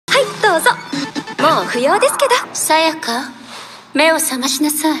う不要ですけど。さやか、目を覚ましな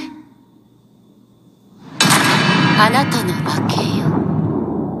さい。あなたの負けよ。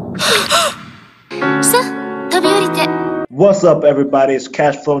さあ、飛び降りて。What's up, everybody? It's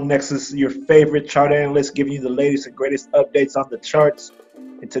Cash Flow Nexus, your favorite chart analyst, giving you the latest and greatest updates on the charts.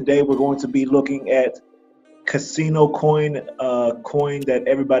 And today we're going to be looking at CasinoCoin, a coin that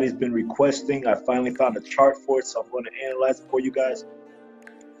everybody's been requesting. I finally found a chart for it, so I'm going to analyze it for you guys.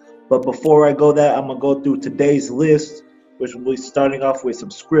 But before I go that, I'm going to go through today's list, which will be starting off with some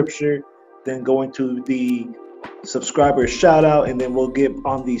scripture, then going to the subscriber shout out, and then we'll get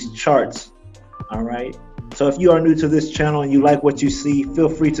on these charts. All right. So if you are new to this channel and you like what you see, feel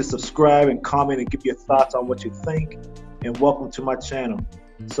free to subscribe and comment and give your thoughts on what you think. And welcome to my channel.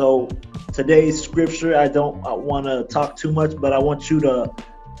 So today's scripture, I don't want to talk too much, but I want you to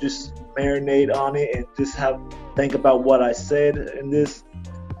just marinate on it and just think about what I said in this.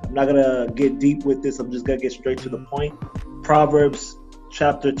 I'm not gonna get deep with this. I'm just gonna get straight to the point. Proverbs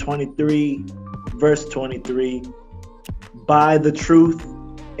chapter 23, verse 23. Buy the truth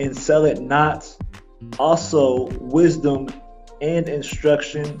and sell it not. Also wisdom and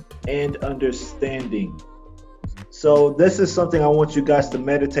instruction and understanding. So this is something I want you guys to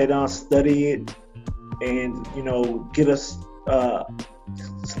meditate on, study it, and get us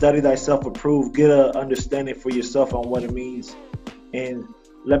study thyself approved, get an understanding for yourself on what it means, and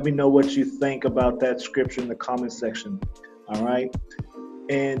let me know what you think about that scripture in the comment section. All right,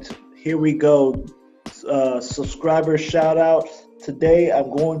 and here we go. Subscriber shout out. Today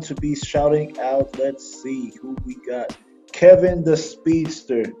I'm going to be shouting out, let's see who we got. Kevin the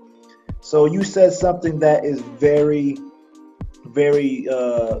Speedster. So you said something that is very, very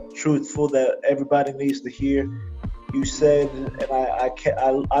truthful that everybody needs to hear. You said, and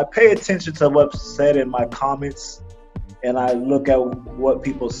I pay attention to what's said in my comments, and I look at what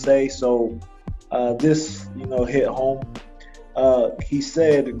people say. So this hit home. He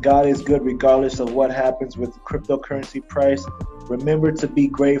said, God is good regardless of what happens with the cryptocurrency price. Remember to be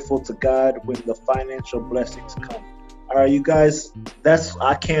grateful to God when the financial blessings come. All right, you guys,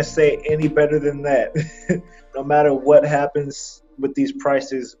 I can't say any better than that. No matter what happens with these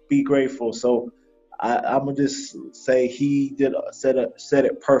prices, be grateful. So I'm gonna just say he said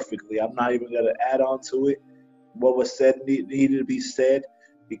it perfectly. I'm not even gonna add on to it. What was said needed to be said,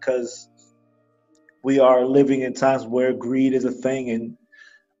 because we are living in times where greed is a thing, and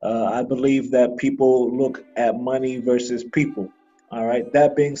I believe that people look at money versus people. All right,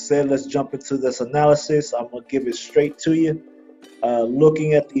 that being said, let's jump into this analysis. I'm going to give it straight to you.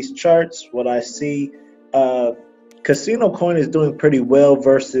 Looking at these charts, what I see, CasinoCoin is doing pretty well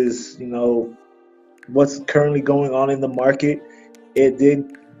versus, what's currently going on in the market. It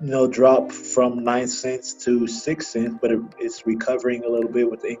did, drop from 9 cents to 6 cents, but it's recovering a little bit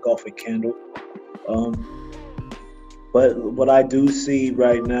with the engulfing candle. But what I do see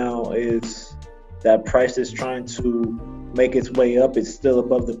right now is that price is trying to make its way up. It's still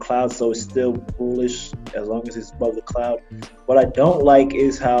above the cloud, so it's still bullish as long as it's above the cloud. What I don't like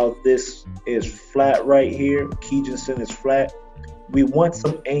is how this is flat right here. Kijun-sen is flat. We want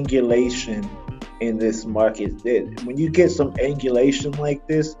some angulation in this market. When you get some angulation like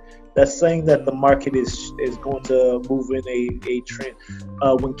this, that's saying that the market is going to move in a trend.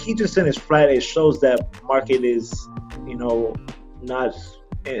 When Kijun-sen is flat, it shows that market is, not.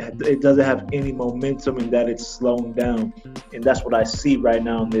 It doesn't have any momentum and that it's slowing down, and that's what I see right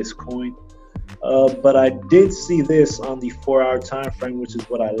now in this coin. But I did see this on the 4-hour time frame, which is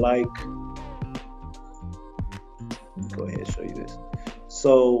what I like. Let me go ahead and show you this.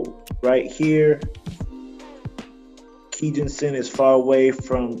 So right here, Kijun-sen is far away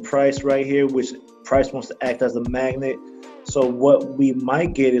from price right here, which price wants to act as a magnet. So what we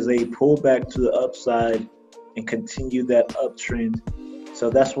might get is a pullback to the upside and continue that uptrend. So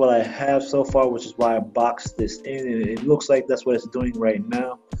that's what I have so far, which is why I boxed this in, and it looks like that's what it's doing right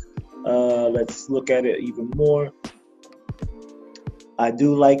now. Let's look at it even more. I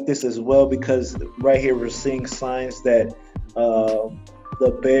do like this as well, because right here we're seeing signs that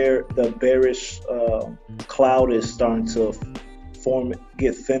the bearish cloud is starting to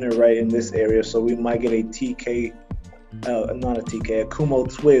get thinner right in this area. So we might get a a Kumo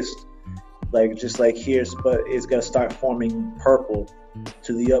twist, just like here, but it's gonna start forming purple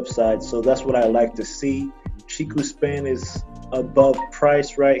to the upside. So that's what I like to see. Chiku span is above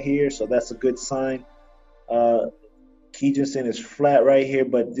price right here, so that's a good sign. Kijun-sen is flat right here,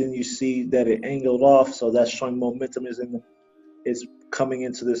 but then you see that it angled off, so that's showing momentum is coming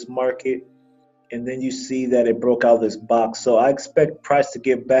into this market. And then you see that it broke out this box. So I expect price to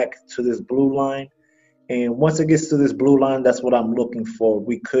get back to this blue line, and once it gets to this blue line, that's what I'm looking for.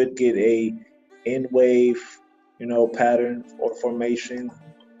 We could get a N wave, you know, pattern or formation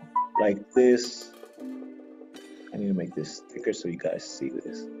like this. I need to make this thicker so you guys see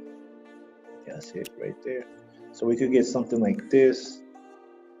this. Yeah, I see it right there. So we could get something like this,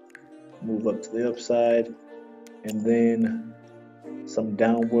 move up to the upside, and then some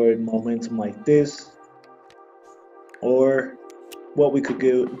downward momentum like this. Or what we could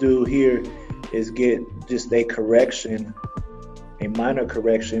do here is get just a correction, a minor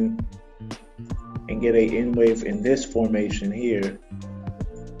correction, and get a N wave in this formation here.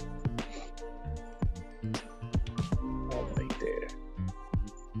 Right there.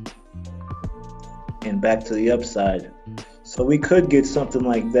 And back to the upside. So we could get something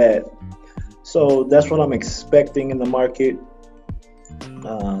like that. So that's what I'm expecting in the market.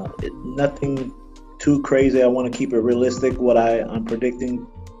 Nothing too crazy. I want to keep it realistic. What I'm predicting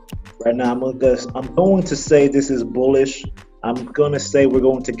right now, I'm going to say this is bullish. I'm going to say we're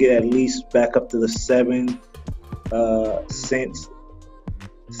going to get at least back up to the 7 cents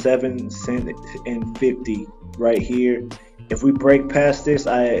and 50 right here. If we break past this,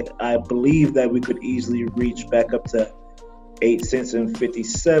 I believe that we could easily reach back up to 8 cents and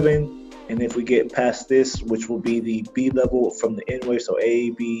 57. And if we get past this, which will be the B level from the N wave, so A,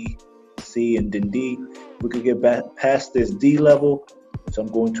 B, C, and then D, we could get back past this D level. So I'm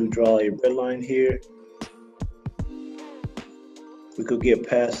going to draw a red line here. We could get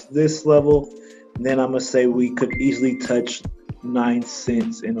past this level, and then I'm gonna say we could easily touch 9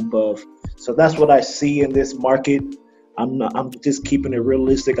 cents and above. So that's what I see in this market. I'm just keeping it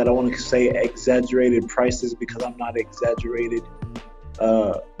realistic. I don't want to say exaggerated prices because I'm not exaggerated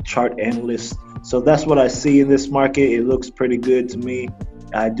chart analyst. So that's what I see in this market. It looks pretty good to me.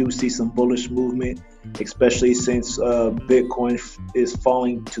 I do see some bullish movement, especially since Bitcoin is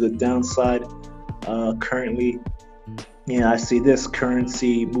falling to the downside currently. Yeah, I see this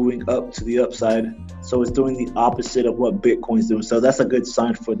currency moving up to the upside. So it's doing the opposite of what Bitcoin's doing. So that's a good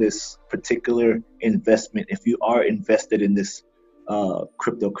sign for this particular investment if you are invested in this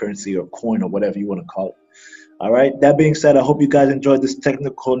cryptocurrency or coin or whatever you want to call it. All right. That being said, I hope you guys enjoyed this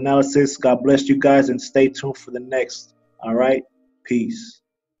technical analysis. God bless you guys and stay tuned for the next. All right. Peace.